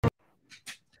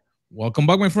Welcome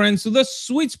back, my friends, to the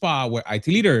sweet spot where IT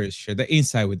leaders share the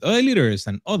insight with other leaders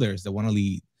and others that want to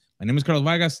lead. My name is Carlos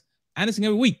Vargas, and it's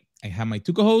every week I have my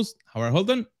two co-hosts, Howard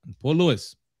Holton and Paul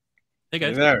Lewis. Hey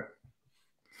guys. Hey there.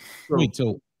 Wait,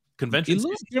 so convention. It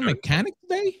looks like you're a mechanic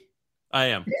today? I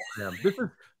am.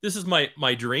 This is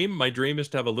my dream. My dream is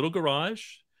to have a little garage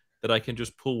that I can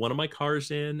just pull one of my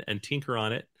cars in and tinker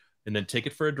on it, and then take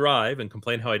it for a drive and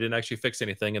complain how I didn't actually fix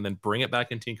anything, and then bring it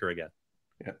back and tinker again.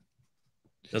 Yeah.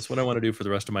 That's what I want to do for the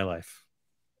rest of my life.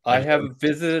 I have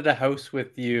visited a house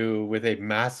with you with a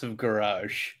massive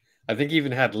garage. I think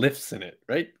even had lifts in it,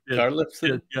 right? Yeah, Car lifts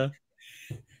in it. Yeah.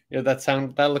 Yeah,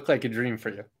 that looked like a dream for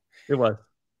you. It was.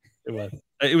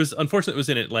 It was unfortunate. It was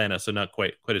in Atlanta, so not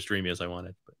quite as dreamy as I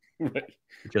wanted. But Right.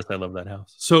 just I love that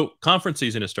house. So conference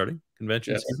season is starting.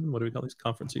 Convention season. What do we call these?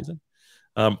 Conference season.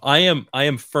 I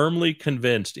am firmly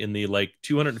convinced in the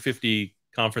 250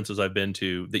 conferences I've been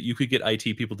to that you could get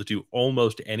IT people to do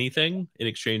almost anything in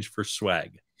exchange for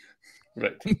swag.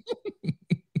 Right.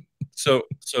 So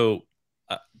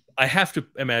I have to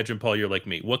imagine, Paul, you're like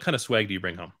me. What kind of swag do you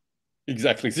bring home?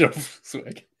 Exactly. Zero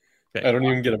swag. Okay. I don't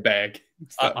even get a bag.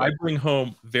 I bring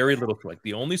home very little swag.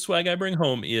 The only swag I bring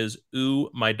home is, ooh,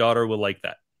 my daughter will like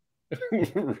that.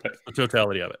 Right. The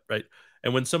totality of it, right?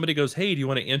 And when somebody goes, hey, do you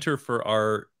want to enter for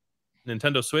our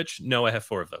Nintendo Switch? No, I have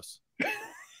 4 of those.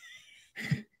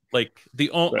 Right.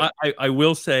 I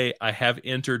will say I have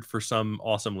entered for some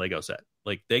awesome Lego set.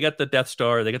 Like they got the Death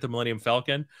Star, they got the Millennium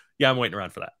Falcon. Yeah, I'm waiting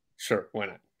around for that. Sure, why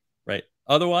not? Right.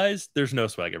 Otherwise, there's no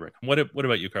swag I bring. What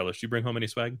about you, Carlos? Do you bring home any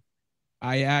swag?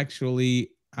 I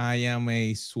am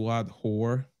a SWAT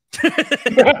whore.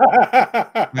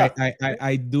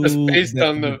 I do. Just based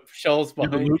on the shelves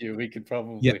behind you, we could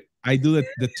probably. Yeah, I do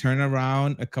the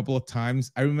turnaround a couple of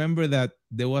times. I remember that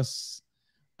there was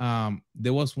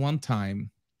one time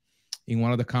in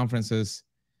one of the conferences,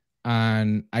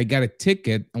 and I got a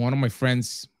ticket, and one of my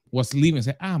friends was leaving. I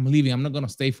said, I'm leaving. I'm not gonna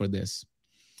stay for this.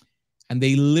 And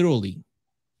they literally,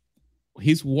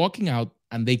 he's walking out,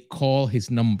 and they call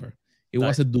his number. It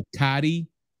was a Ducati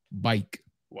bike.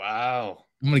 Wow.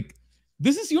 I'm like,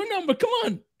 this is your number. Come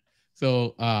on.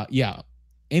 So, yeah,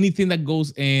 anything that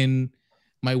goes in.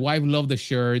 My wife loved the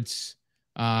shirts.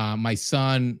 My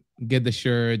son get the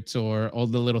shirts or all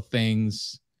the little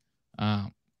things.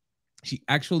 She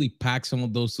actually packed some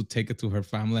of those to take it to her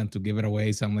family and to give it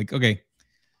away. So I'm like, okay,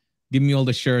 give me all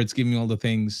the shirts. Give me all the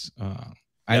things.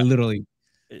 I literally.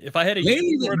 If I had a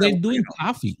lately, they're doing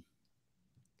coffee.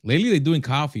 Lately, they're doing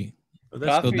coffee.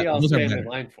 Coffee, I'll stand in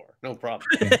line for. No problem.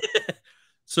 Yeah.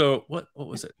 So what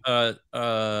was it?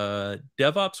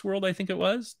 DevOps World, I think it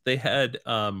was. They had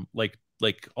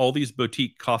like all these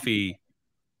boutique coffee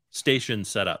stations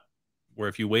set up where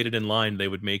if you waited in line, they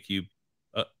would make you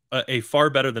a far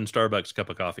better than Starbucks cup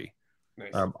of coffee.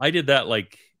 Nice. I did that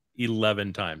like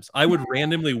 11 times. I would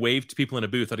randomly wave to people in a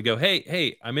booth. I'd go,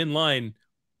 hey, I'm in line.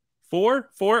 4?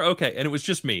 Okay. And it was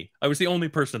just me. I was the only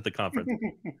person at the conference.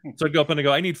 So I'd go up and I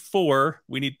go, I need 4.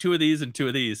 We need 2 of these and 2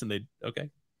 of these. And they'd, okay.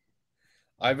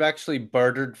 I've actually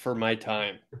bartered for my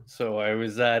time. So I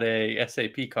was at a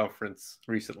SAP conference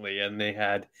recently, and they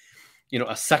had,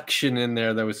 a section in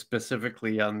there that was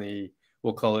specifically on the,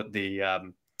 we'll call it the,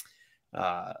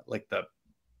 like the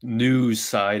news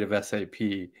side of SAP.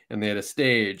 And they had a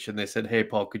stage, and they said, hey,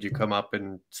 Paul, could you come up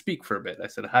and speak for a bit? I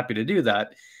said, happy to do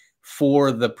that.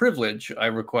 For the privilege, I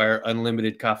require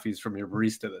unlimited coffees from your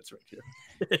barista that's right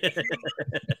here.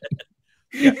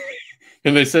 Yeah.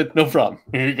 And they said, no problem.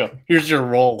 Here you go. Here's your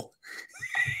roll.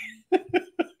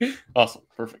 Awesome.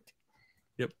 Perfect.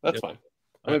 Yep. That's fine.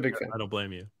 I'm a big fan. I don't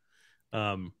blame you.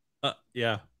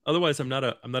 Yeah. Otherwise, I'm not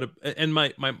a, and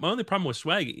my only problem with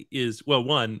swag is, well,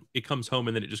 one, it comes home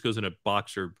and then it just goes in a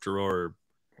box or drawer or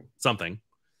something.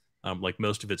 Like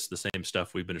most of it's the same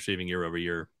stuff we've been receiving year over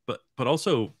year, but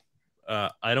also,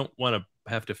 I don't want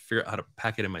to have to figure out how to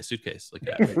pack it in my suitcase. Like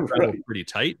I travel pretty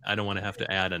tight. I don't want to have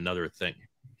to add another thing.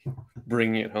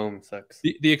 Bringing it home sucks.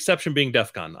 The exception being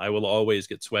DEF CON. I will always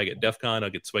get swag at DEF CON. I'll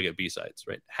get swag at B-sides,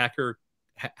 right?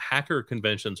 Hacker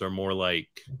conventions are more like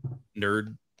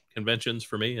nerd conventions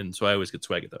for me, and so I always get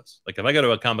swag at those. Like if I go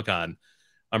to a Comic-Con,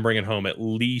 I'm bringing home at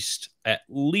least a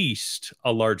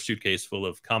large suitcase full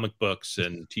of comic books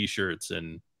and T-shirts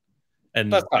and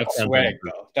that's not swag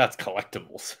though. That's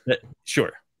collectibles.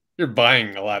 Sure, you're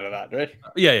buying a lot of that, right?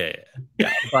 Yeah.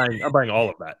 I'm buying all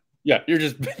of that. Yeah,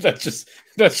 that's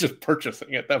just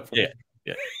purchasing at that point.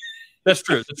 Yeah. That's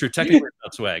true. Technically, it's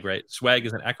not swag, right? Swag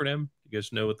is an acronym. You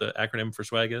guys know what the acronym for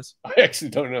swag is? I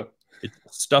actually don't know. It's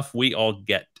stuff we all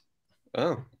get.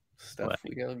 Oh, stuff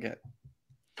we all get.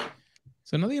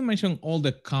 So now that you mentioned all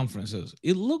the conferences,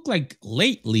 it looked like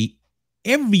lately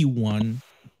everyone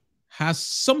has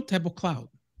some type of cloud.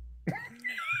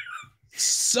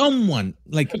 Someone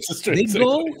like they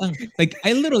go like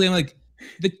I literally am like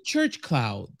the church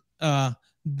cloud,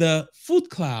 the food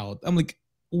cloud. I'm like,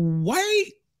 why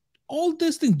all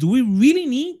these things? Do we really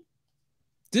need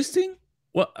this thing?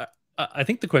 Well, I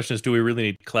think the question is, do we really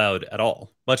need cloud at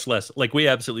all? Much less, like, we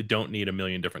absolutely don't need a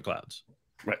million different clouds.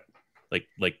 Right.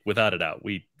 Like without a doubt,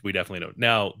 we definitely don't.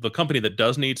 Now, the company that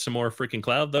does need some more freaking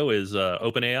cloud, though, is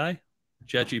OpenAI.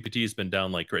 ChatGPT has been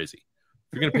down like crazy.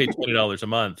 If you're going to pay $20 a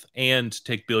month and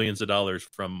take billions of dollars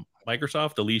from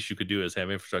Microsoft, the least you could do is have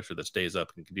infrastructure that stays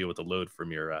up and can deal with the load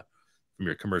from your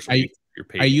commercial.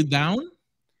 Are you down?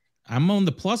 I'm on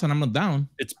the plus and I'm not down.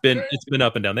 It's been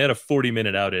up and down. They had a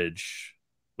 40-minute outage,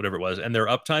 whatever it was, and their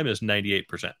uptime is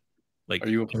 98%. Like, are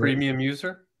you a premium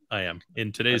user? I am.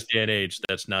 In today's day and age,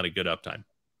 that's not a good uptime.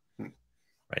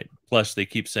 Right. Plus, they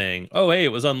keep saying, "Oh, hey,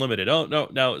 it was unlimited. Oh, no,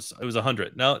 now it was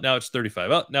 100. Now it's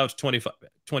 35. Oh, now it's 25,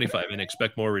 and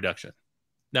expect more reduction."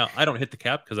 Now, I don't hit the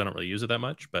cap because I don't really use it that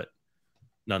much, but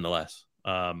nonetheless,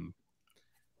 I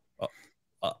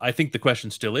think the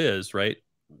question still is, right,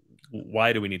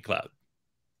 why do we need cloud?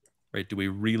 Right? Do we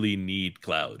really need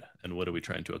cloud? And what are we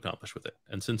trying to accomplish with it?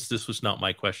 And since this was not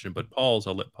my question, but Paul's,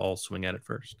 I'll let Paul swing at it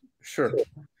first. Sure.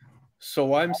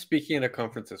 So I'm speaking at a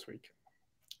conference this week.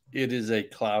 It is a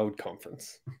cloud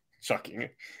conference. Shocking.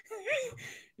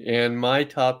 And my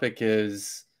topic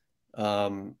is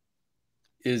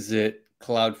it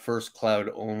cloud first, cloud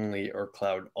only, or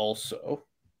cloud also?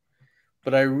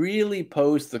 But I really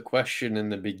posed the question in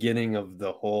the beginning of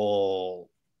the whole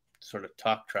sort of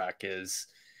talk track is,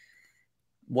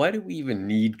 why do we even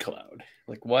need cloud?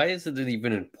 Like, why is it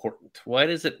even important? Why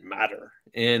does it matter?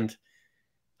 And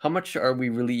how much are we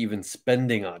really even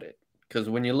spending on it? Because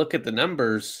when you look at the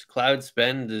numbers, cloud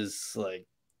spend is like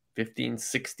 15,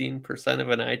 16% of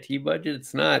an IT budget.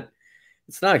 It's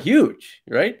not huge,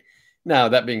 right? Now,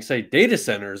 that being said, data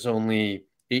centers only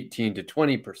 18 to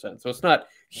 20%. So it's not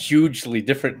hugely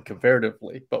different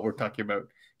comparatively, but we're talking about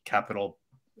capital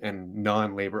and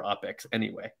non-labor OpEx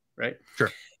anyway, right?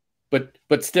 Sure.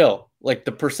 But still, like,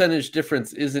 the percentage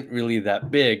difference isn't really that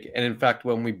big. And in fact,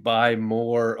 when we buy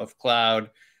more of cloud,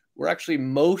 we're actually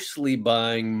mostly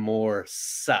buying more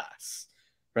SaaS,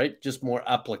 right? Just more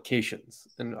applications.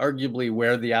 And arguably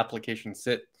where the applications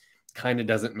sit kind of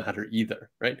doesn't matter either,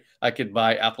 right? I could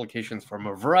buy applications from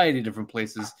a variety of different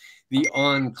places. The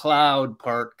on-cloud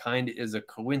part kind of is a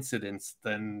coincidence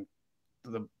than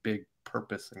the big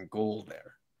purpose and goal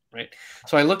there, right?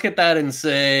 So I look at that and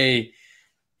say,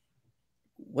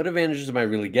 what advantages am I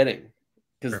really getting?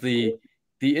 Because the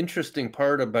interesting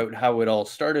part about how it all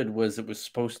started was it was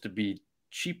supposed to be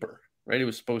cheaper, right? It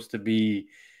was supposed to be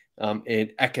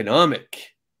an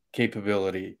economic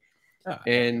capability.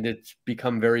 And it's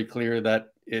become very clear that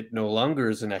it no longer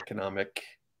is an economic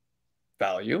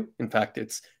value. In fact,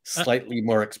 it's slightly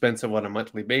more expensive on a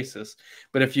monthly basis.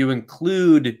 But if you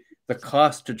include the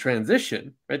cost to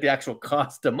transition, right, the actual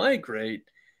cost to migrate,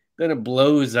 then it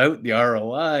blows out the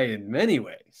ROI in many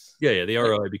ways. Yeah, the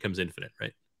ROI becomes infinite,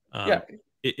 right?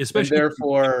 Especially and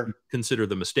therefore consider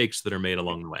the mistakes that are made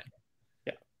along the way.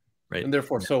 Yeah. Right. And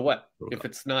therefore, so what? If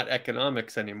it's not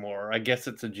economics anymore, I guess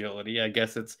it's agility. I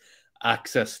guess it's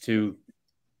access to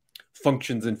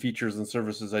functions and features and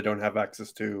services I don't have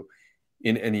access to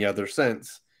in any other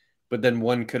sense. But then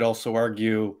one could also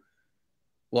argue,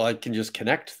 well, I can just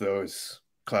connect those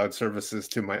cloud services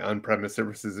to my on-premise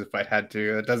services if I had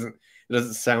to. It doesn't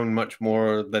sound much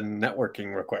more than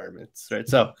networking requirements, right?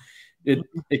 So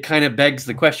it kind of begs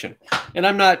the question. And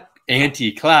I'm not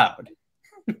anti-cloud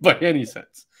by any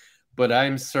sense, but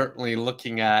I'm certainly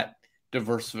looking at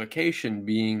diversification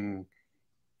being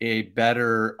a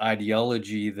better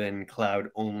ideology than cloud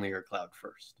only or cloud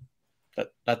first.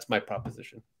 That's my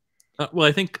proposition. Well,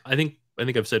 I think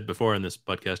I've said before on this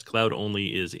podcast, cloud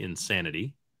only is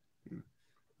insanity.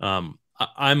 I'm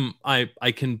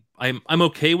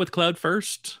okay with cloud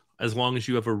first as long as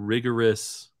you have a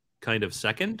rigorous kind of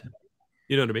second.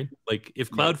 You know what I mean? Like,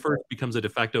 if cloud first becomes a de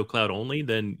facto cloud only,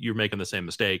 then you're making the same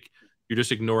mistake. You're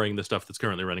just ignoring the stuff that's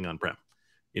currently running on-prem,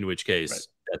 in which case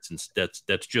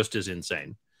that's just as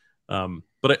insane.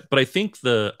 But I think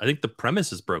the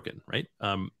premise is broken, right?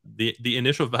 The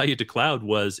initial value to cloud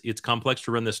was it's complex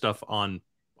to run this stuff on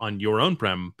your own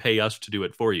prem. Pay us to do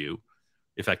it for you,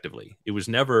 effectively. It was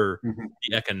never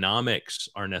the economics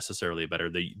are necessarily better.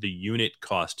 The unit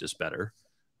cost is better.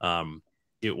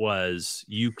 It was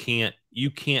you can't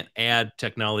add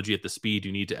technology at the speed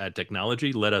you need to add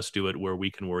technology. Let us do it where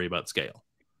we can worry about scale,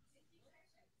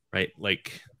 right?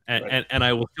 Like. And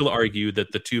I will still argue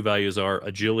that the two values are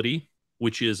agility,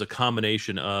 which is a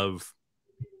combination of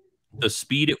the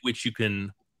speed at which you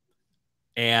can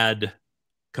add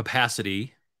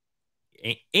capacity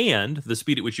and the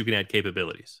speed at which you can add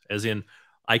capabilities. As in,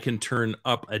 I can turn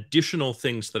up additional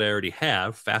things that I already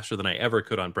have faster than I ever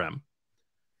could on-prem.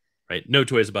 Right? No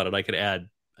two ways about it. I could add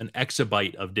an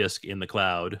exabyte of disk in the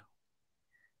cloud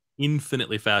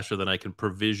infinitely faster than I can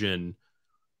provision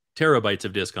terabytes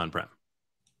of disk on-prem.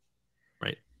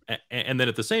 Right? And then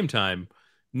at the same time,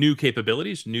 new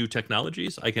capabilities, new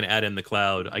technologies, I can add in the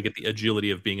cloud. I get the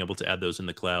agility of being able to add those in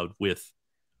the cloud with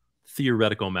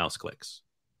theoretical mouse clicks.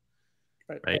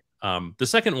 Right. The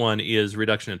second one is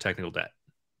reduction in technical debt.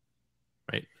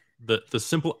 Right. The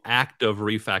simple act of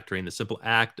refactoring, the simple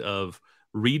act of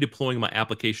redeploying my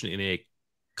application in a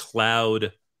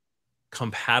cloud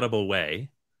compatible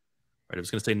way. Right. I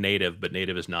was going to say native, but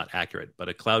native is not accurate. But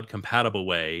a cloud compatible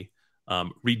way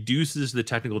reduces the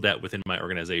technical debt within my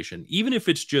organization, even if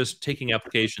it's just taking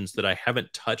applications that I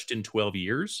haven't touched in 12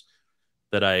 years.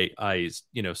 That I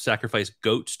sacrifice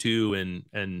goats to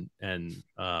and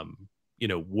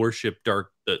worship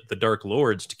the dark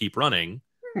lords to keep running.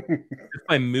 If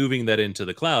I'm moving that into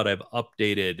the cloud, I've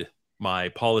updated my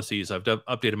policies, I've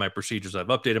updated my procedures, I've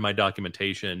updated my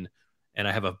documentation, and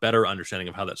I have a better understanding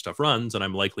of how that stuff runs, and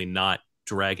I'm likely not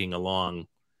dragging along,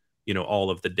 all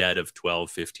of the debt of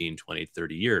 12, 15, 20,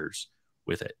 30 years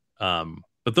with it.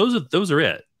 But those are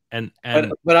it.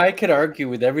 But I could argue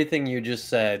with everything you just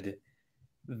said.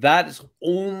 That is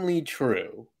only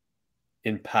true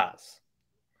in PaaS.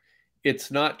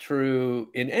 It's not true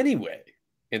in any way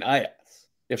in IaaS.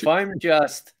 If I'm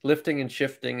just lifting and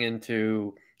shifting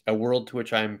into a world to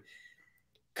which I'm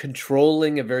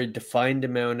controlling a very defined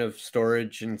amount of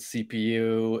storage and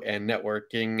CPU and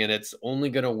networking, and it's only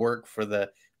going to work for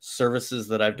the services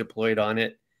that I've deployed on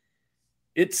it,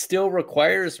 it still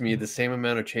requires me the same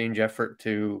amount of change effort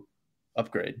to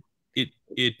upgrade.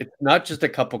 It's not just a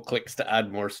couple clicks to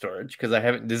add more storage because I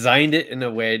haven't designed it in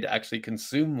a way to actually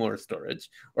consume more storage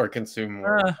or consume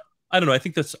more. I don't know. I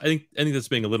think that's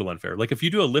being a little unfair. Like if you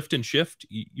do a lift and shift,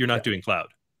 you're not doing cloud.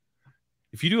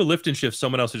 If you do a lift and shift,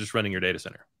 someone else is just running your data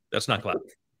center. That's not cloud.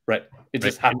 Right. It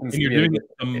just happens. And you're doing it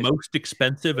the most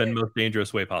expensive and most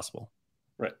dangerous way possible.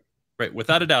 Right. Right.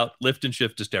 Without a doubt, lift and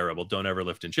shift is terrible. Don't ever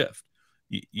lift and shift.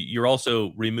 You're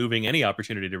also removing any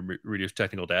opportunity to reduce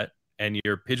technical debt, and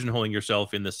you're pigeonholing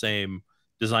yourself in the same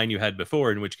design you had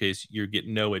before, in which case you're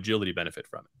getting no agility benefit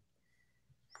from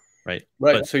it. Right.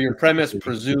 But, so your premise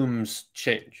presumes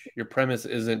change. Your premise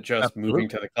isn't just moving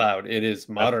to the cloud. It is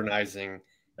modernizing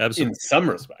in some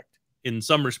respect. In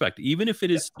some respect, even if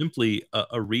it is simply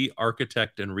a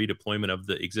re-architect and redeployment of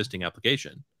the existing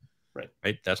application.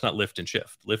 Right. That's not lift and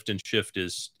shift. Lift and shift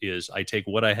is I take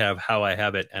what I have, how I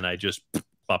have it, and I just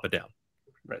plop it down.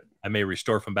 Right. I may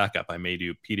restore from backup. I may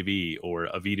do P2V or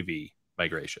a V2V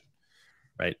migration.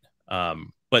 Right.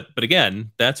 But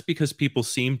again, that's because people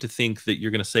seem to think that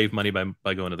you're going to save money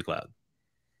by going to the cloud.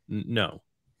 No.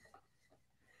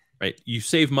 Right. You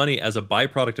save money as a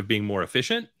byproduct of being more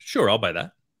efficient. Sure, I'll buy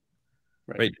that.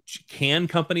 Right. Can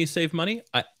companies save money?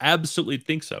 I absolutely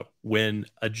think so. When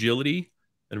agility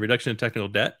and reduction in technical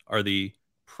debt are the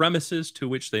premises to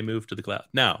which they move to the cloud.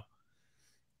 Now,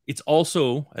 it's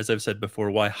also, as I've said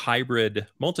before, why hybrid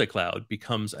multi-cloud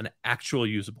becomes an actual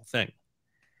usable thing.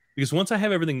 Because once I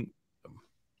have everything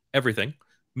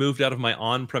moved out of my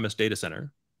on-premise data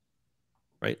center,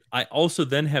 right, I also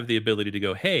then have the ability to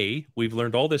go, hey, we've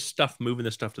learned all this stuff, moving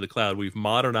this stuff to the cloud. We've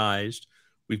modernized.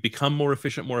 We've become more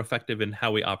efficient, more effective in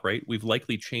how we operate. We've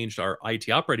likely changed our IT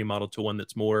operating model to one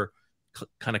that's more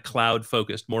kind of cloud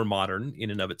focused, more modern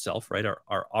in and of itself, right?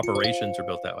 Our operations are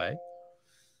built that way.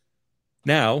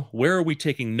 Now, where are we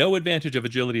taking no advantage of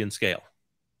agility and scale?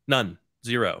 None.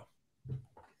 Zero.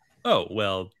 Oh,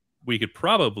 well, we could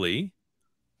probably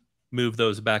move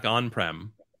those back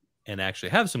on-prem and actually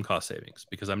have some cost savings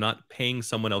because I'm not paying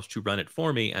someone else to run it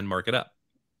for me and mark it up.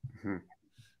 Mm-hmm.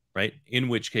 Right? In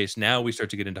which case, now we start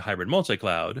to get into hybrid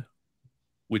multi-cloud,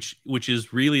 which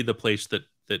is really the place that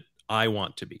I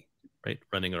want to be. Right?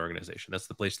 Running an organization. That's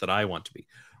the place that I want to be.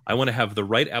 I want to have the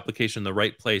right application in the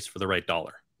right place for the right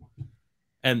dollar.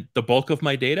 And the bulk of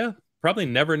my data probably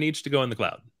never needs to go in the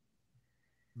cloud.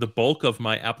 The bulk of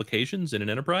my applications in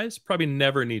an enterprise probably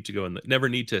never need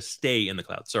to stay in the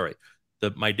cloud. Sorry.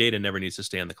 My data never needs to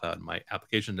stay in the cloud. My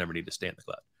applications never need to stay in the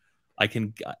cloud.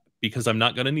 Because I'm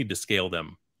not going to need to scale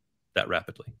them that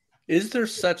rapidly. Is there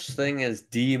such thing as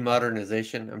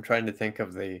demodernization? I'm trying to think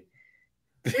of the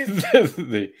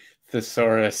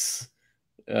thesaurus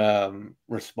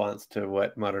response to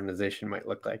what modernization might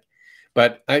look like.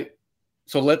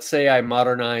 So let's say I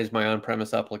modernize my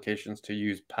on-premise applications to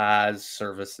use PaaS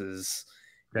services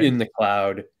in the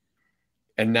cloud.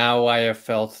 And now I have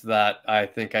felt that I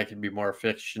think I can be more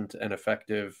efficient and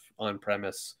effective on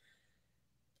premise.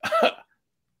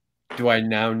 Do I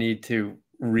now need to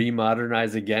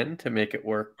remodernize again to make it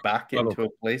work back into a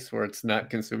place where it's not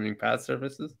consuming PaaS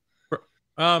services?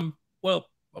 Well,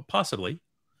 possibly,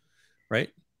 right?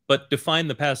 But define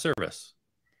the PaaS service,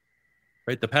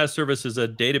 right? The PaaS service is a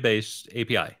database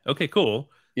API. Okay,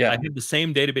 cool. Yeah. I have the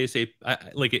same database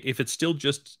API. Like if it's still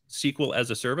just SQL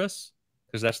as a service,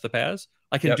 because that's the PaaS,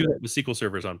 I can do that with SQL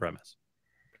servers on premise.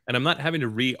 And I'm not having to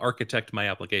re-architect my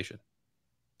application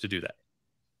to do that.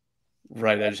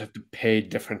 Right. I just have to pay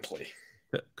differently.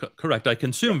 Correct. I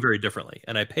consume very differently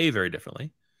and I pay very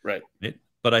differently. Right.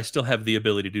 But I still have the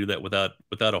ability to do that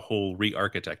without a whole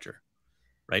re-architecture.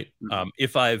 Right. Mm-hmm.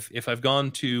 If I've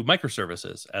gone to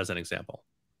microservices as an example,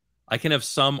 I can have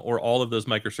some or all of those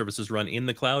microservices run in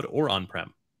the cloud or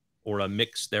on-prem or a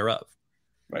mix thereof.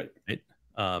 Right.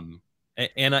 And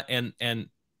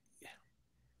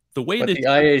the way but that the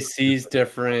IAC is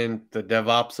different, the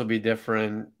DevOps will be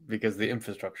different because the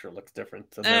infrastructure looks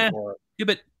different. So therefore...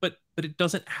 Yeah, but it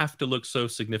doesn't have to look so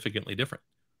significantly different,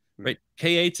 right?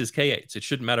 K8s is K8s. It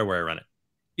shouldn't matter where I run it.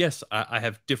 Yes, I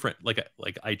have different,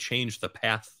 like I change the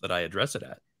path that I address it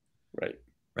at.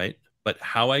 Right. But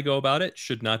how I go about it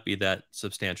should not be that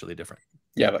substantially different.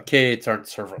 Yeah, but K8s aren't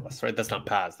serverless, right? That's not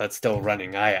PaaS. That's still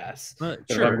running IaaS. Sure.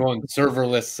 If I'm going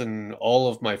serverless in all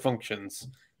of my functions,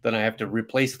 then I have to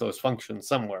replace those functions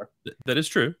somewhere. That is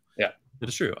true. Yeah. That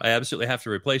is true. I absolutely have to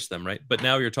replace them, right? But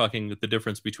now you're talking the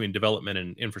difference between development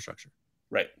and infrastructure.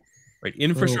 Right.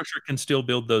 Infrastructure can still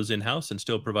build those in-house and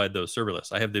still provide those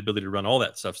serverless. I have the ability to run all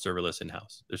that stuff serverless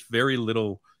in-house. There's very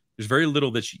little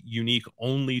that's unique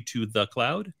only to the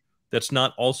cloud. That's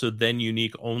not also then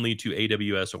unique only to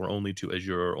AWS or only to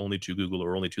Azure or only to Google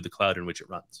or only to the cloud in which it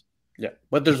runs. Yeah,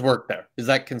 but there's work there. Is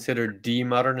that considered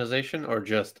demodernization or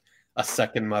just a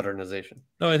second modernization?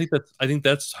 No, I think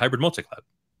that's hybrid multi-cloud,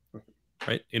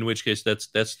 right? In which case, that's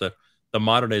the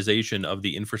modernization of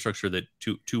the infrastructure that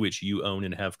to which you own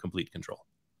and have complete control.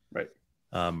 Right.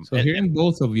 So hearing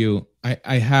both of you,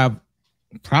 I have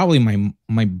probably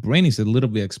my brain is a little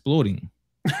bit exploding.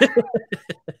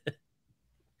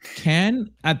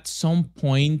 Can at some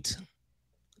point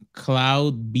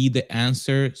cloud be the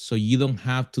answer so you don't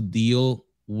have to deal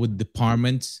with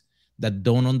departments that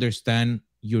don't understand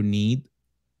your need?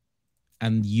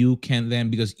 And you can then,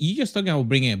 because you're just talking about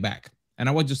bringing it back. And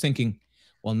I was just thinking,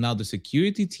 well, now the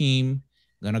security team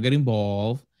gonna get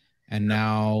involved, and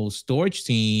now storage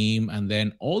team, and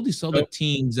then all these other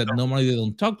teams that normally they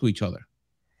don't talk to each other.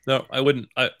 No, I wouldn't.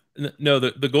 No,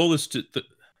 the goal is to.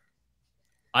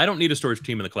 I don't need a storage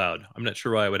team in the cloud. I'm not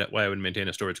sure why I would maintain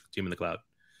a storage team in the cloud.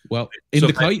 Well, in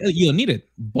the cloud, you don't need it,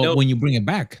 but when you bring it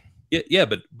back. Yeah,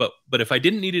 but if I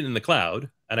didn't need it in the cloud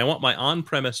and I want my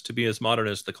on-premise to be as modern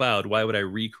as the cloud, why would I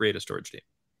recreate a storage team?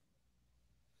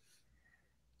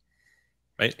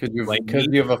 Right? Because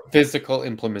you have a physical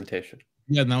implementation.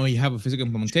 Yeah, now you have a physical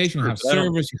implementation, you have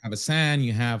servers, you have a SAN,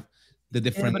 you have the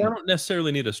different... Yeah, but I don't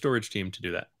necessarily need a storage team to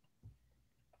do that.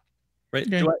 Right?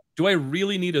 Okay. Do I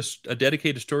really need a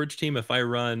dedicated storage team if I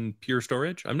run pure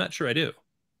storage? I'm not sure I do.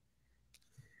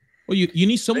 Well, you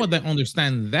need someone that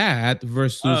understands that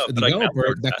versus a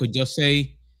developer that could just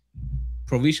say,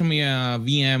 provision me a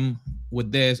VM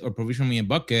with this or provision me a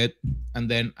bucket, and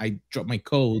then I drop my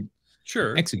code.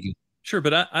 Sure. Execute. Sure,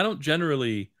 but I don't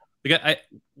generally...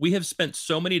 we have spent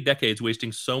so many decades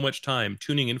wasting so much time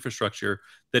tuning infrastructure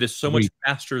that is so much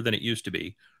faster than it used to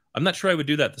be. I'm not sure I would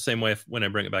do that the same way when I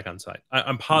bring it back on site.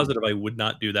 I'm positive I would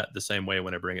not do that the same way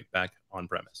when I bring it back on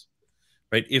premise.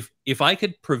 Right? If I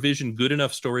could provision good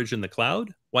enough storage in the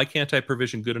cloud, why can't I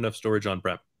provision good enough storage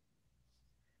on-prem?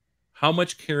 How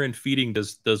much care and feeding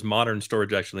does modern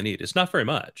storage actually need? It's not very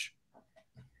much.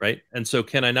 Right? And so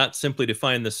can I not simply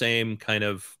define the same kind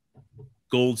of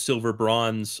gold, silver,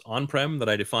 bronze on-prem that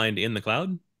I defined in the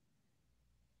cloud?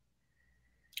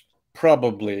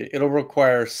 Probably. It'll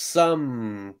require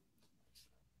some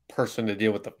person to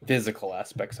deal with the physical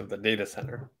aspects of the data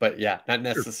center. But yeah, not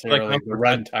necessarily the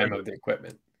runtime of the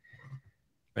equipment.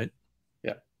 Right?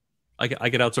 Yeah. I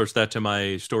could outsource that to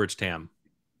my storage TAM.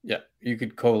 Yeah. You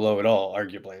could colo it all,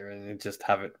 arguably, and just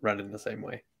have it run in the same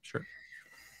way. Sure.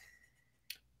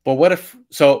 But what if...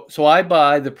 So I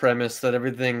buy the premise that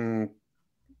anything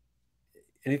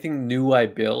new I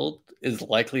build is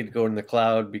likely to go in the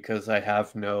cloud because I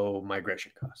have no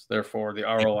migration costs. Therefore, the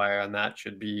ROI on that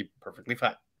should be perfectly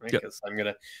fine, right? Because I'm going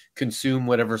to consume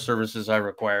whatever services I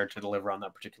require to deliver on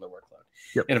that particular workload.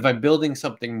 Yep. And if I'm building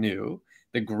something new,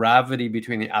 the gravity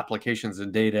between the applications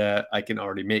and data I can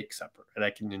already make separate, and I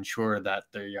can ensure that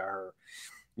they are,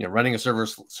 running a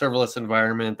serverless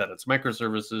environment, that it's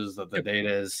microservices, that the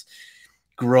data is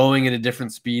growing at a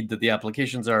different speed, that the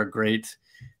applications are great.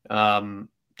 That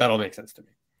all makes sense to me.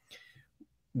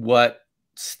 What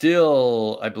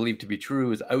still I believe to be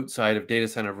true is outside of data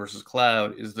center versus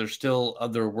cloud is there's still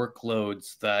other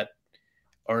workloads that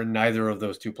are in neither of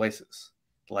those two places,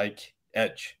 like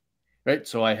edge, right?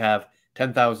 So I have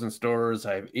 10,000 stores,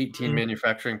 I have 18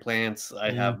 manufacturing plants,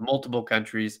 I have multiple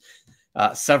countries.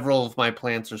 Several of my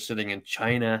plants are sitting in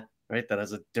China, right? That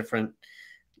has a different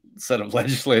set of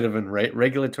legislative and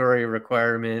regulatory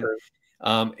requirement.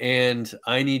 And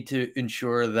I need to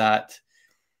ensure that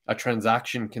a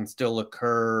transaction can still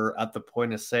occur at the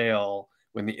point of sale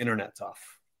when the internet's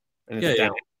off and it's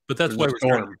down. But that's why we're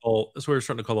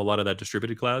starting to call a lot of that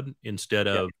distributed cloud instead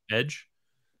of edge.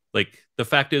 Like the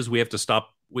fact is, we have to stop.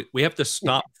 We have to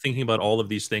stop thinking about all of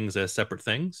these things as separate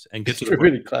things and get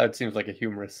distributed cloud seems like a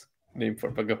humorous name for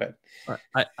it, but go ahead.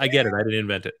 I get it. I didn't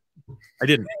invent it. I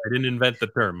didn't invent the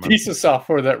term. Piece of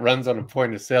software that runs on a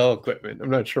point of sale equipment. I'm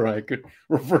not sure I could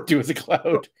refer to as a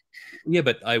cloud. Yeah,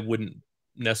 but I wouldn't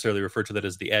necessarily refer to that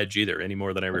as the edge either, any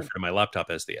more than I refer to my laptop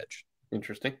as the edge.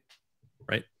 Interesting.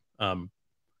 Right?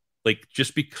 Like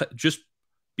just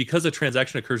because a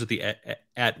transaction occurs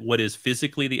at what is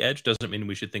physically the edge doesn't mean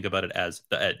we should think about it as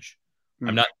the edge.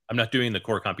 I'm not doing the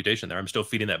core computation there. I'm still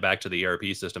feeding that back to the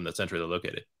ERP system that's centrally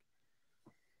located.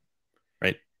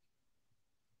 Right?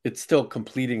 It's still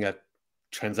completing a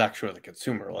transaction with a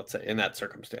consumer, let's say, in that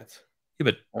circumstance.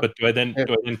 Yeah, but do I then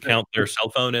count their cell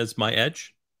phone as my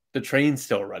edge? The train's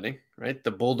still running, right?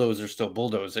 The bulldozer's still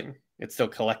bulldozing. It's still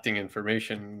collecting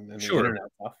information and the internet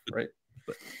off, right?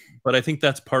 But I think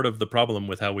that's part of the problem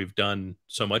with how we've done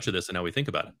so much of this and how we think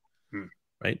about it,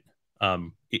 right?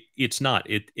 It's not.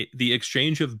 The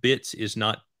exchange of bits is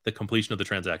not the completion of the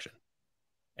transaction.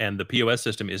 And the POS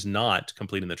system is not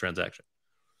completing the transaction.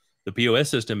 The POS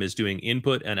system is doing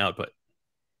input and output.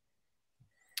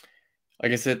 I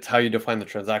guess it's how you define the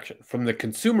transaction. From the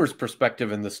consumer's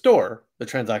perspective in the store, the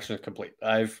transaction is complete.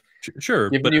 I've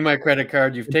given you my credit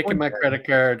card. You've taken my credit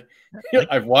card.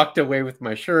 I've walked away with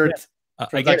my shirt.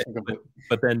 I get it.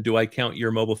 But then do I count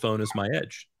your mobile phone as my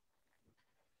edge?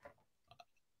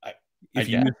 If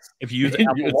you use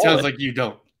it sounds like you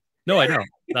don't. No, I don't.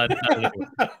 Not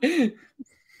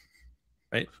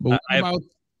right. But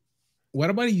what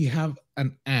about if you have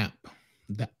an app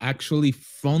that actually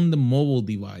from the mobile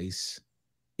device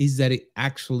is that it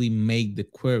actually make the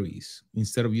queries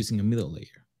instead of using a middle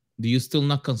layer? Do you still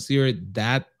not consider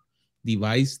that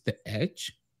device the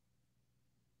edge?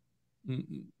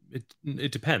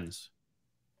 It depends.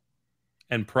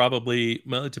 And probably,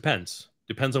 well, it depends.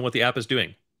 Depends on what the app is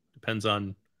doing. Depends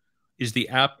on, is the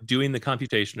app doing the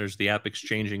computation or is the app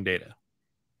exchanging data?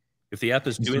 If the app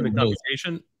is doing the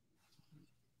computation,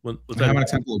 I have an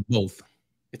example of both.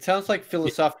 It sounds like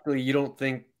philosophically you don't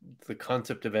think the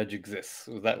concept of edge exists.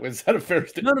 Was that a fair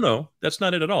statement? No. That's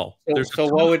not it at all. So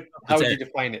how would you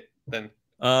define it then?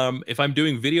 If I'm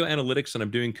doing video analytics and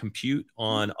I'm doing compute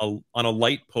on a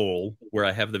light pole where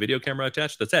I have the video camera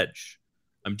attached, that's edge.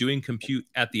 I'm doing compute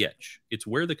at the edge. It's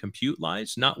where the compute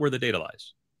lies, not where the data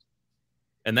lies.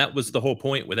 And that was the whole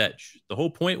point with edge. The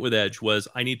whole point with edge was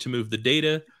I need to move the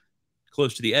data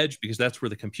close to the edge because that's where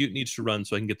the compute needs to run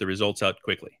so I can get the results out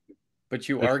quickly. But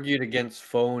you argued against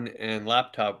phone and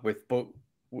laptop with both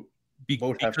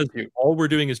have compute. All we're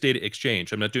doing is data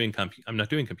exchange. I'm not doing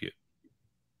compute.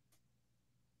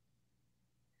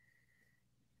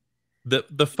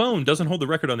 The phone doesn't hold the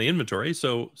record on the inventory,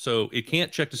 so it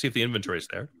can't check to see if the inventory is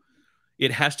there.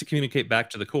 It has to communicate back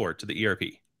to the core, to the ERP.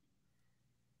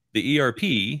 The ERP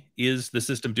is the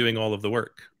system doing all of the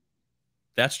work.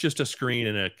 That's just a screen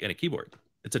and a keyboard.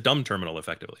 It's a dumb terminal,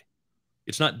 effectively.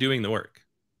 It's not doing the work.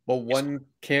 Well,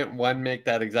 can't one make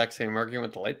that exact same argument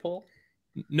with the light pole?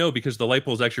 No, because the light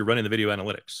pole is actually running the video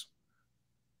analytics.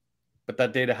 But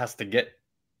that data has to get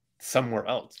somewhere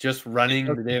else. Just running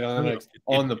the data analytics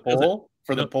on the pole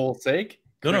for the pole's sake?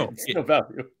 No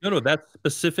value. No, that's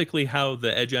specifically how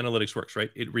the edge analytics works, right?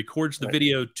 It records the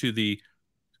video to the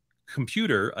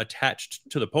computer attached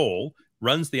to the pole,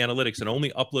 runs the analytics, and only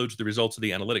uploads the results of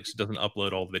the analytics. It doesn't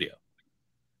upload all the video.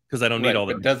 Because I don't need all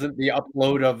the. But doesn't the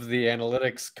upload of the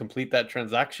analytics complete that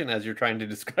transaction as you're trying to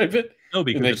describe it? No,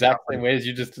 because in the exact same way as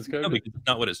you just described it? Because it's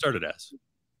not what it started as.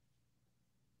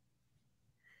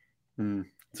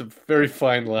 It's a very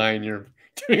fine line you're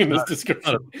doing in this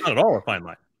description. Not at all a fine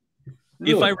line.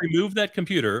 Really? If I remove that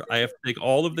computer, I have to take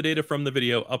all of the data from the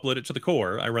video, upload it to the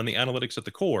core. I run the analytics at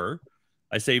the core.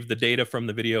 I save the data from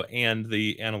the video and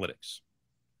the analytics.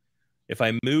 If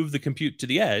I move the compute to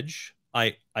the edge,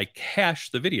 I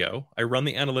cache the video. I run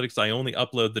the analytics. I only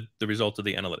upload the results of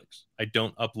the analytics. I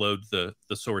don't upload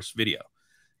the source video.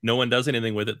 No one does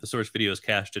anything with it. The source video is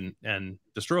cached and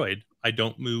destroyed. I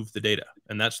don't move the data,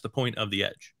 and that's the point of the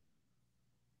edge.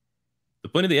 The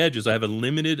point of the edge is I have a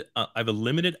limited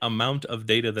amount of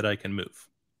data that I can move.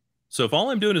 So if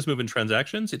all I'm doing is moving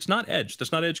transactions, it's not edge.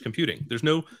 That's not edge computing. There's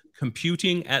no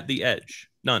computing at the edge.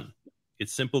 None.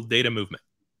 It's simple data movement.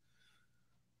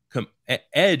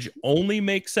 Edge only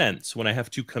makes sense when I have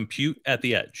to compute at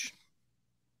the edge.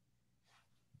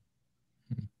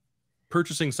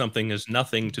 Purchasing something has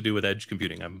nothing to do with edge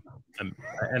computing. And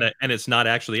it's not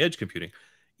actually edge computing.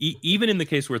 Even in the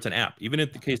case where it's an app, even in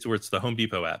the case where it's the Home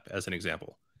Depot app, as an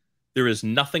example, there is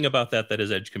nothing about that is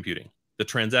edge computing. The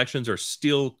transactions are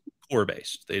still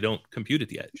core-based. They don't compute at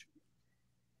the edge.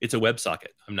 It's a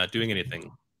WebSocket. I'm not doing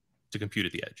anything to compute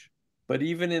at the edge. But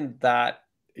even in that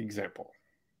example,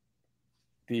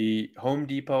 the Home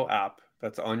Depot app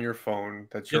that's on your phone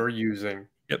that you're using,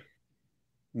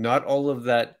 not all of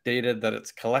that data that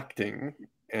it's collecting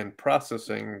and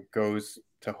processing goes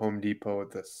to Home Depot,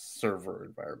 the server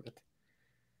environment.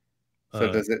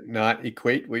 So does it not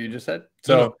equate what you just said?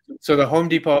 So the Home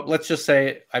Depot, let's just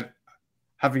say,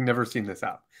 having never seen this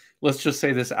app, let's just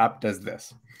say this app does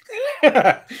this.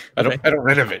 I don't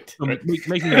renovate. Right?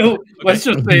 Let's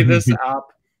just say this app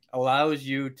allows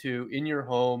you to, in your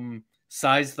home,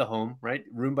 size the home, right?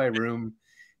 Room by room.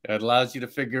 It allows you to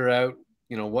figure out,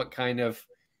 what kind of,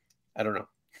 I don't know,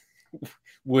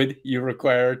 wood you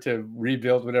require to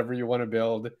rebuild whatever you want to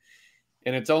build.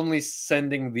 And it's only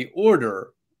sending the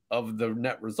order of the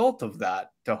net result of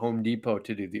that to Home Depot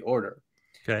to do the order.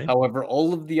 Okay. However,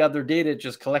 all of the other data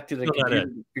just collected and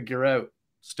computed to figure out.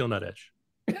 Still not edge.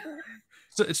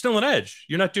 So it's still an edge.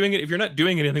 You're not doing it. If you're not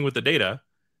doing anything with the data,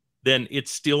 then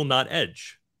it's still not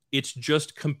edge. It's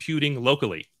just computing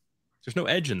locally. There's no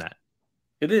edge in that.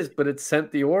 It is, but it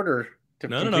sent the order to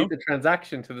complete the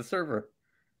transaction to the server.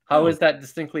 How is that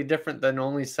distinctly different than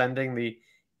only sending the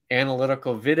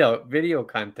analytical video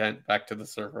content back to the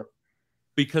server?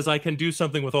 Because I can do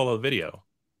something with all of the video.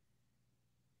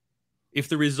 If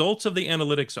the results of the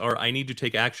analytics are I need to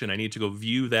take action, I need to go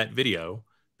view that video,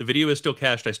 the video is still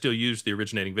cached, I still use the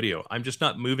originating video. I'm just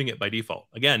not moving it by default.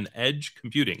 Again, edge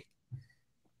computing.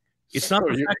 It's not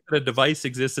the fact that a device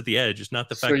exists at the edge. It's not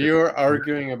the fact that you're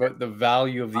arguing about the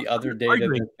value of the other data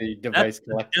that the device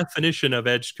collects. The definition of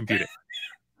edge computing.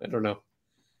 I don't know.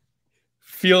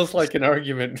 Feels like an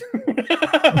argument.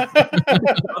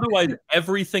 Otherwise,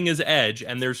 everything is edge,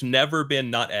 and there's never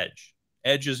been not edge.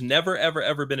 Edge has never, ever,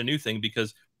 ever been a new thing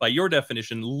because by your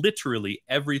definition, literally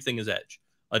everything is edge.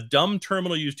 A dumb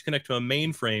terminal used to connect to a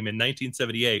mainframe in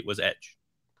 1978 was edge.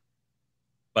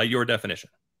 By your definition.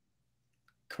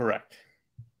 Correct.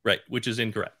 Right, which is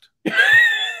incorrect.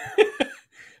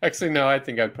 Actually, no, I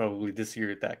think I'd probably disagree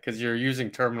with that because you're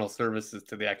using terminal services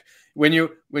to the act. When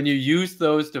you use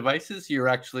those devices, you're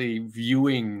actually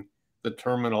viewing the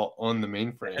terminal on the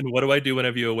mainframe. And what do I do when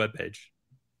I view a web page?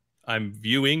 I'm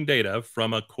viewing data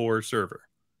from a core server.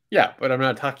 Yeah, but I'm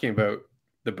not talking about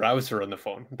the browser on the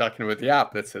phone. I'm talking about the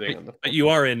app that's sitting on the phone. But you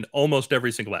are in almost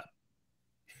every single app.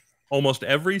 Almost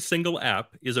every single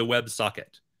app is a web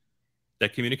socket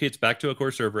that communicates back to a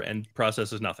core server and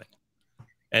processes nothing.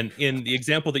 And in the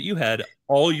example that you had,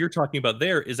 all you're talking about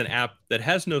there is an app that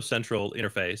has no central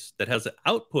interface, that has an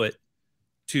output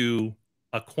to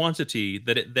a quantity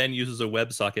that it then uses a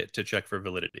WebSocket to check for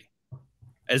validity.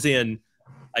 As in,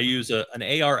 I use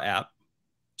an AR app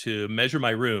to measure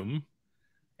my room,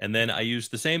 and then I use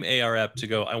the same AR app to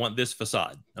go, I want this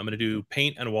facade. I'm going to do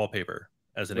paint and wallpaper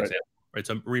as an example. Right? It's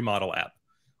a remodel app.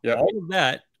 Yeah. All of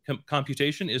that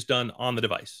computation is done on the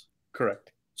device.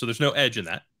 Correct. So there's no edge in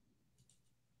that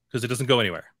because it doesn't go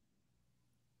anywhere.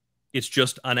 It's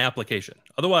just an application.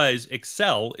 Otherwise,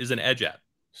 Excel is an edge app.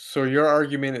 So your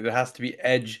argument is it has to be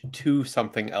edge to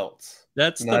something else.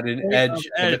 That's not an edge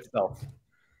of itself.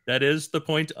 That is the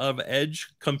point of edge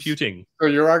computing. So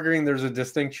you're arguing there's a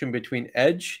distinction between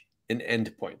edge and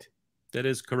endpoint. That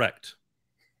is correct.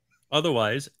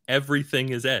 Otherwise, everything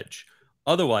is edge.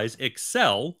 Otherwise,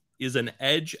 Excel is an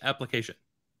edge application.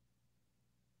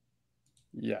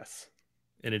 Yes.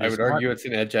 And I would argue it's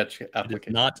an edge application. It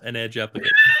is not an edge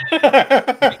application.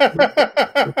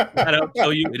 I'll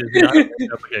tell you, it is not an edge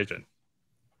application.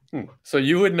 So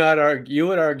you would not argue. You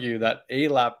would argue that a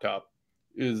laptop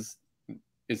is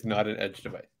not an edge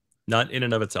device. Not in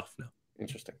and of itself. No.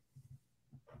 Interesting.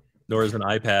 Nor is an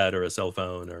iPad or a cell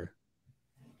phone or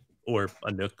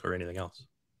a Nook or anything else.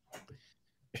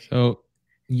 So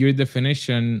your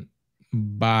definition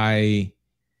by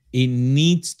it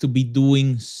needs to be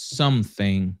doing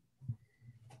something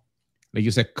like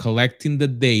you said, collecting the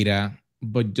data,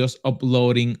 but just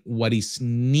uploading what is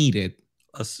needed.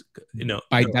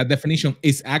 By that definition,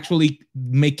 is actually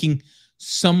making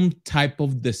some type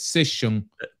of decision.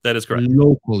 That is correct.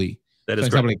 Locally. That is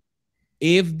correct. Like,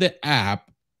 if the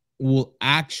app will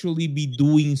actually be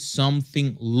doing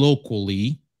something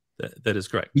locally, that is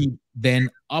correct. Then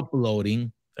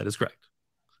uploading. That is correct.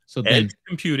 So edge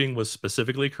computing was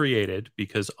specifically created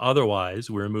because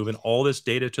otherwise we're moving all this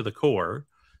data to the core,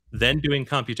 then doing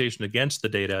computation against the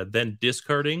data, then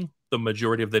discarding the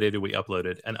majority of the data we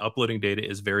uploaded. And uploading data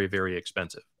is very, very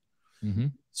expensive. Mm-hmm.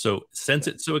 So since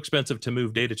it's so expensive to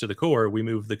move data to the core, we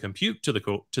move the compute to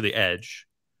the edge,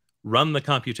 run the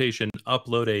computation,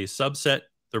 upload a subset,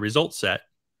 the result set,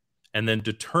 and then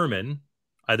determine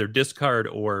either discard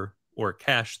or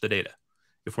cache the data.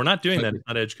 If we're not doing that, it's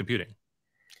not edge computing.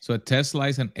 So a Tesla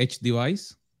is an edge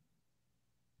device?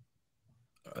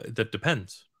 That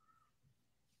depends.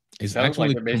 It's actually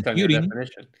like based computing. On your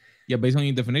definition. Yeah, based on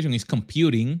your definition, it's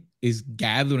computing, is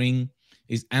gathering,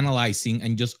 is analyzing,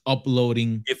 and just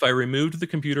uploading. If I removed the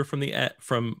computer from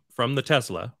the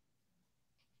Tesla,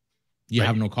 you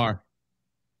have no car.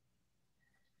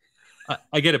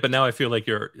 I get it, but now I feel like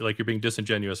you're being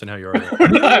disingenuous in how you're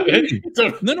arguing.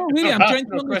 No, really, I'm trying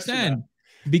to understand.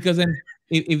 Because then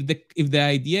if the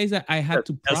idea is that I had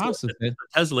to process it.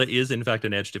 Tesla is in fact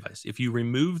an edge device. If you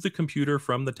remove the computer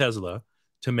from the Tesla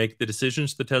to make the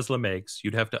decisions the Tesla makes,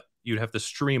 you'd have to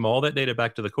stream all that data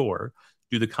back to the core,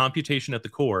 do the computation at the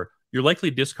core. You're likely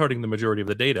discarding the majority of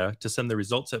the data to send the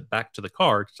result set back to the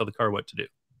car to tell the car what to do.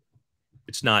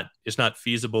 It's not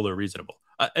feasible or reasonable.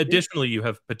 Additionally, you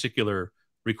have particular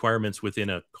requirements within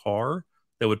a car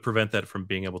that would prevent that from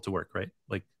being able to work, right?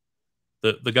 Like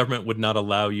the government would not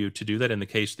allow you to do that in the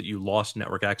case that you lost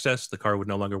network access. The car would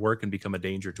no longer work and become a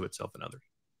danger to itself and others.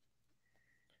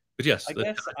 But yes, I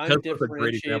guess I'm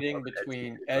differentiating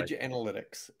between edge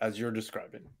analytics, as you're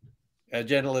describing.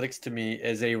 Edge analytics to me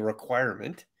is a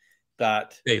requirement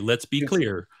that... Hey, let's be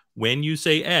clear. When you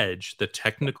say edge, the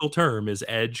technical term is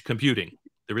edge computing.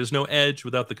 There is no edge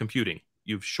without the computing.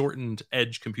 You've shortened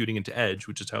edge computing into edge,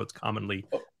 which is how it's commonly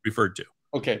referred to.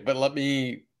 Okay, but let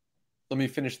me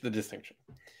finish the distinction.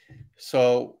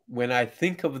 So when I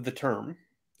think of the term,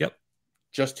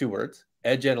 just two words,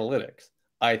 edge analytics,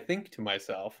 I think to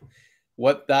myself,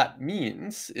 what that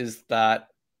means is that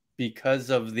because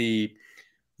of the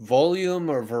volume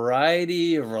or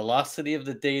variety or velocity of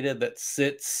the data that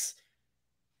sits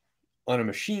on a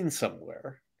machine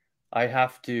somewhere, I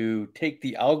have to take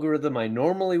the algorithm I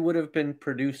normally would have been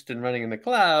produced and running in the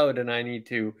cloud, and I need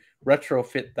to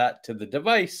retrofit that to the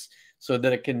device so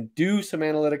that it can do some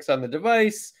analytics on the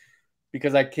device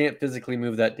because I can't physically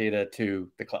move that data to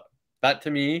the cloud. That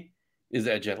to me is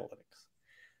edge analytics.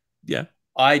 Yeah.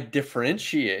 I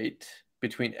differentiate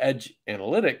between edge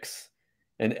analytics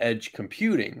and edge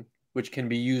computing, which can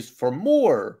be used for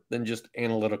more than just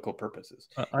analytical purposes.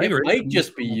 I agree. It might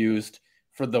just be used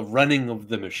for the running of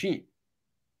the machine.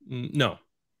 No.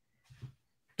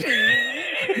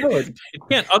 No, it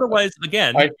can't. Otherwise,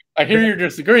 again, I hear you're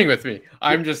disagreeing with me.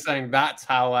 I'm just saying that's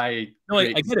how I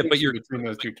get it, but you're between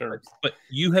those two terms. But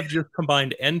you have just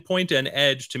combined endpoint and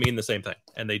edge to mean the same thing,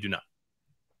 and they do not.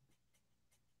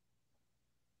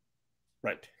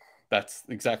 Right. That's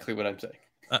exactly what I'm saying.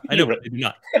 I know, but they do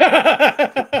not.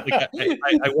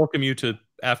 I welcome you to,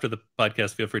 after the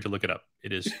podcast, feel free to look it up.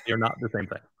 They're not the same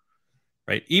thing,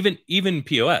 right? Even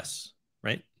POS,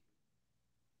 right?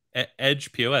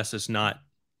 Edge POS is not.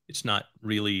 It's not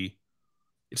really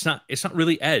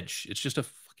edge. It's just a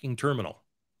fucking terminal.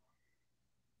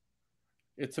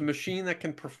 It's a machine that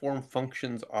can perform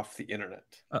functions off the internet.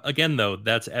 Again, though,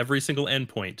 that's every single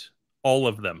endpoint, all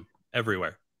of them,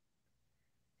 everywhere.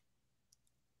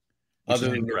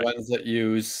 Other than the ones that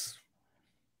use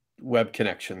web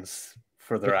connections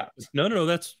for their apps. No,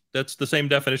 that's the same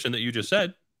definition that you just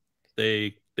said.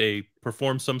 They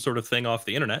perform some sort of thing off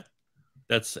the internet.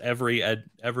 That's every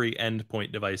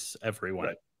endpoint device,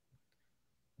 everyone.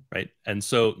 Right? And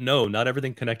so, no, not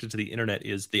everything connected to the internet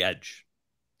is the edge.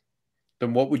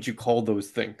 Then what would you call those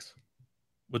things?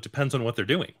 Well, it depends on what they're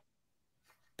doing.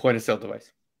 Point of sale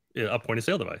device. A point of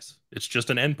sale device. It's just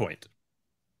an endpoint.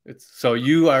 So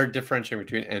you are differentiating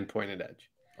between endpoint and edge.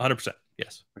 100%.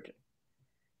 Yes. Okay.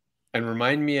 And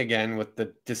remind me again what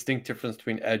the distinct difference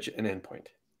between edge and endpoint.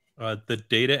 The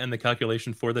data and the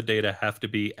calculation for the data have to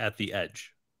be at the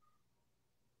edge.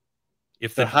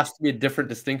 If there has to be a different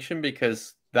distinction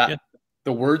because the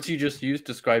words you just used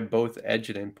describe both edge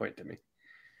and endpoint to me.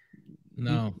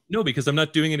 No, because I'm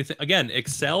not doing anything. Again,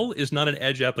 Excel is not an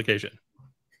edge application.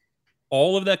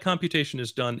 All of that computation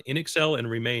is done in Excel and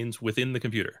remains within the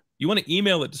computer. You want to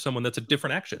email it to someone, that's a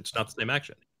different action. It's not the same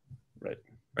action. Right.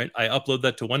 I upload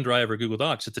that to OneDrive or Google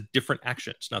Docs. It's a different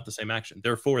action. It's not the same action.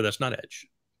 Therefore, that's not edge.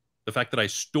 The fact that I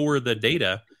store the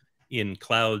data in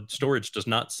cloud storage does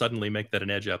not suddenly make that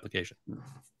an edge application.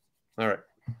 All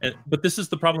right. But this is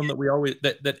the problem that we always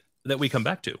that we come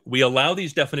back to. We allow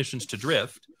these definitions to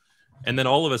drift, and then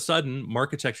all of a sudden,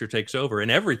 architecture takes over,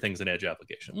 and everything's an edge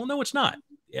application. Well, no, it's not.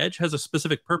 Edge has a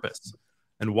specific purpose.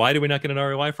 And why do we not get an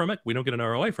ROI from it? We don't get an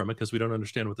ROI from it because we don't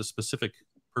understand what the specific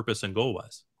purpose and goal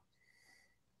was.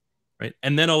 Right?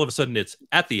 And then all of a sudden it's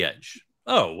at the edge.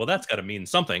 Oh, well, that's got to mean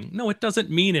something. No, it doesn't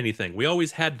mean anything. We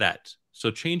always had that. So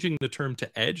changing the term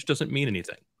to edge doesn't mean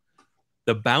anything.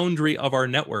 The boundary of our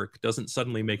network doesn't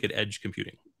suddenly make it edge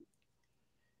computing.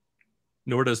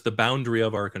 Nor does the boundary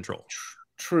of our control.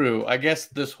 True. I guess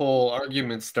this whole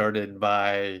argument started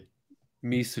by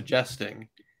me suggesting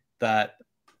that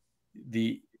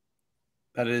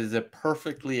that is a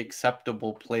perfectly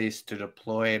acceptable place to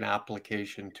deploy an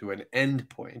application to an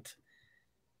endpoint,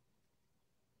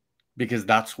 because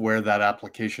that's where that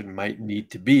application might need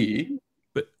to be.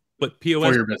 But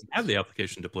POS doesn't have the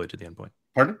application deployed to the endpoint.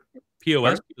 Pardon?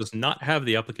 POS does not have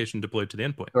the application deployed to the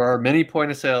endpoint. There are many point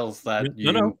of sales that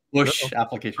push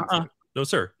applications. No,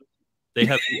 sir. They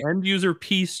have the end user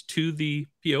piece to the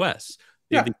POS.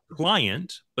 They have the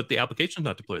client, but the application's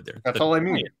not deployed there. That's all I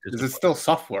mean. Is it's still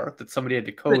software that somebody had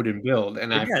to code and build,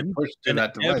 and I pushed to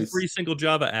that device. Every single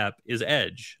Java app is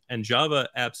Edge, and Java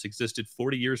apps existed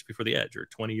 40 years before the Edge, or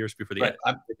 20 years before the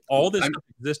Edge. All this stuff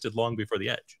existed long before the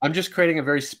Edge. I'm just creating a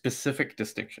very specific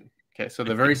distinction. Okay, so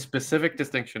the very specific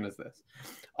distinction is this.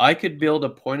 I could build a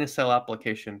point-of-sale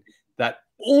application that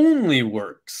only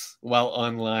works while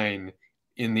online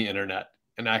in the internet.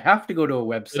 And I have to go to a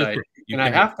website, and I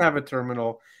have to have a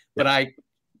terminal, but I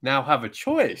now have a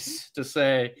choice to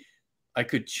say I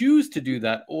could choose to do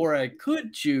that, or I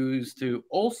could choose to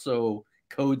also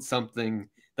code something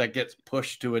that gets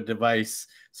pushed to a device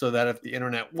so that if the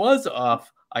internet was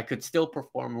off, I could still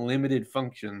perform limited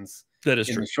functions. That is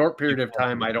in true. a short period of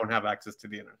time, I don't have access to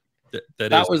the internet.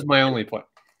 That was my only point.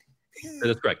 That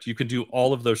is correct. You can do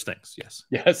all of those things. Yes.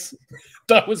 Yes.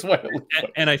 That was my only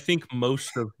point. And I think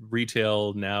most of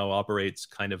retail now operates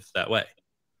kind of that way.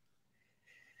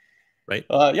 Right?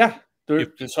 Yeah.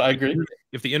 So I agree.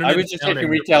 If the internet, I was just taking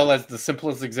retail as the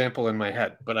simplest example in my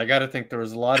head, but I got to think there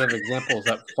was a lot of examples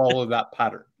that follow that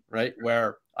pattern, right?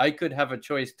 Where I could have a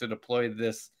choice to deploy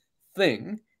this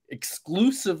thing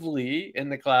exclusively in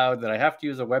the cloud that I have to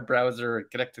use a web browser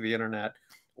and connect to the internet,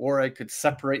 or I could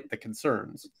separate the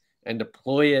concerns and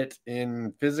deploy it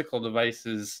in physical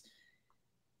devices.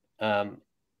 I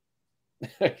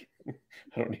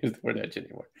don't use the word edge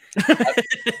anymore.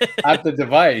 At the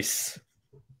device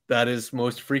that is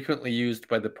most frequently used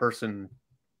by the person.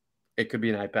 It could be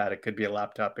an iPad, it could be a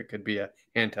laptop, it could be a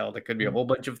handheld, it could be a whole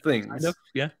bunch of things.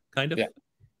 Kind of. Yeah.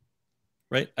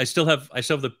 Right. I still have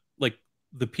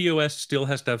the POS still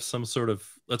has to have some sort of,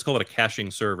 let's call it a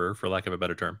caching server, for lack of a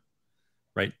better term,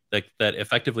 right? Like that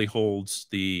effectively holds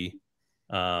the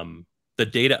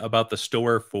data about the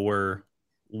store for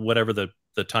whatever the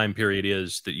time period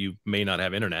is that you may not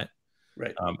have internet,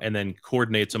 right? And then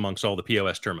coordinates amongst all the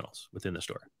POS terminals within the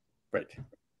store, right?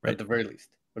 At the very least,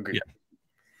 agreed. Yeah.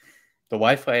 The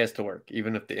Wi-Fi has to work,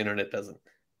 even if the internet doesn't.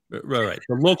 Right.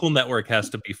 The local network has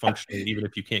to be functioning, even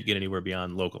if you can't get anywhere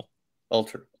beyond local.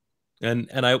 Ultra. And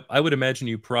I would imagine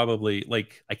you probably,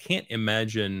 I can't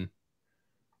imagine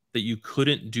that you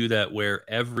couldn't do that where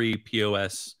every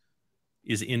POS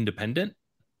is independent.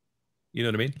 You know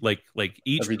what I mean? Like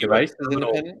each every device is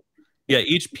independent? Yeah,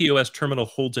 each POS terminal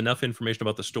holds enough information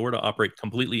about the store to operate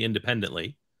completely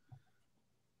independently.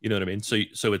 You know what I mean?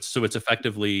 So it's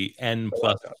effectively n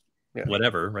plus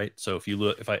whatever, right? So if you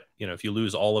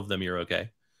lose all of them, you're okay.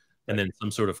 And then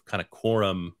some sort of kind of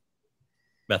quorum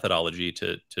methodology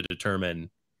to determine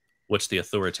what's the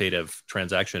authoritative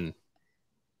transaction.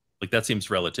 Like that seems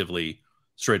relatively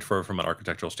straightforward from an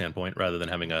architectural standpoint, rather than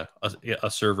having a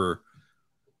server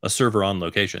on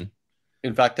location.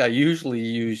 In fact, I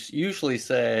usually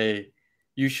say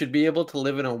you should be able to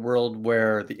live in a world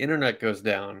where the internet goes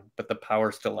down, but the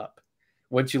power's still up.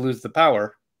 Once you lose the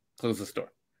power, close the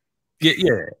store.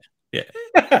 Yeah.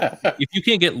 If you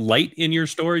can't get light in your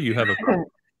store, you have a problem.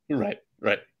 Right.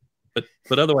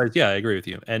 But otherwise, yeah, I agree with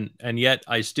you. And yet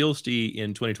I still see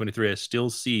in 2023, I still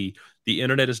see the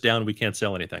internet is down. We can't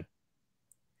sell anything.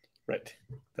 Right.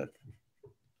 That's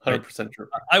 100% true.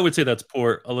 I would say that's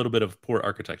a little bit of poor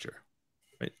architecture.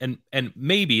 Right. And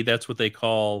maybe that's what they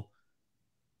call,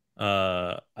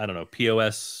 I don't know,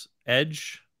 POS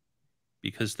edge,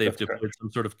 because they've deployed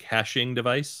some sort of caching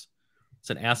device. It's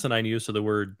an asinine use of the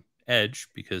word edge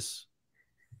because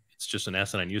it's just an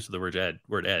asinine use of the word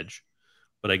edge.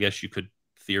 But I guess you could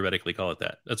theoretically call it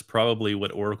that. That's probably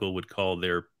what Oracle would call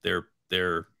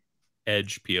their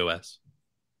edge POS.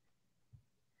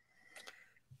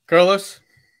 Carlos,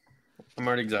 I'm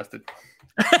already exhausted.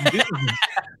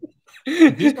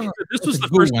 This was the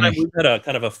first time we've had a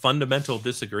kind of a fundamental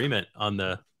disagreement on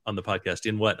the podcast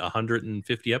in what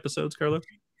 150 episodes, Carlos?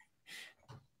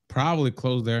 Probably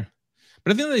close there.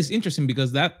 But I think that is interesting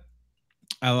because that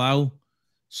allow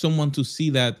someone to see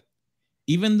that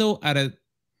even though at a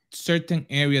certain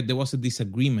area there was a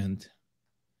disagreement,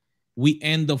 we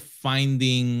end up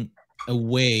finding a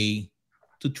way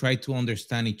to try to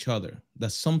understand each other.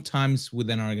 That sometimes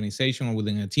within an organization or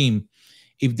within a team,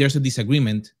 if there's a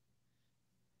disagreement,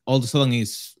 all of a sudden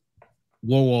it's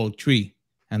World War III,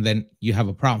 and then you have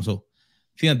a problem. So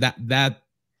I think that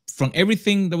from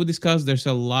everything that we discussed, there's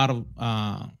a lot of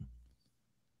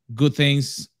good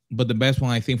things, but the best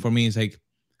one I think for me is like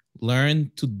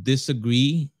learn to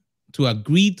disagree, to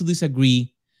agree to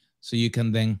disagree, so you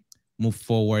can then move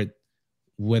forward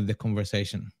with the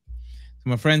conversation. So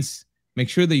my friends, make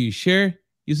sure that you share,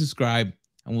 you subscribe,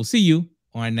 and we'll see you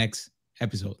on our next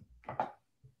episode.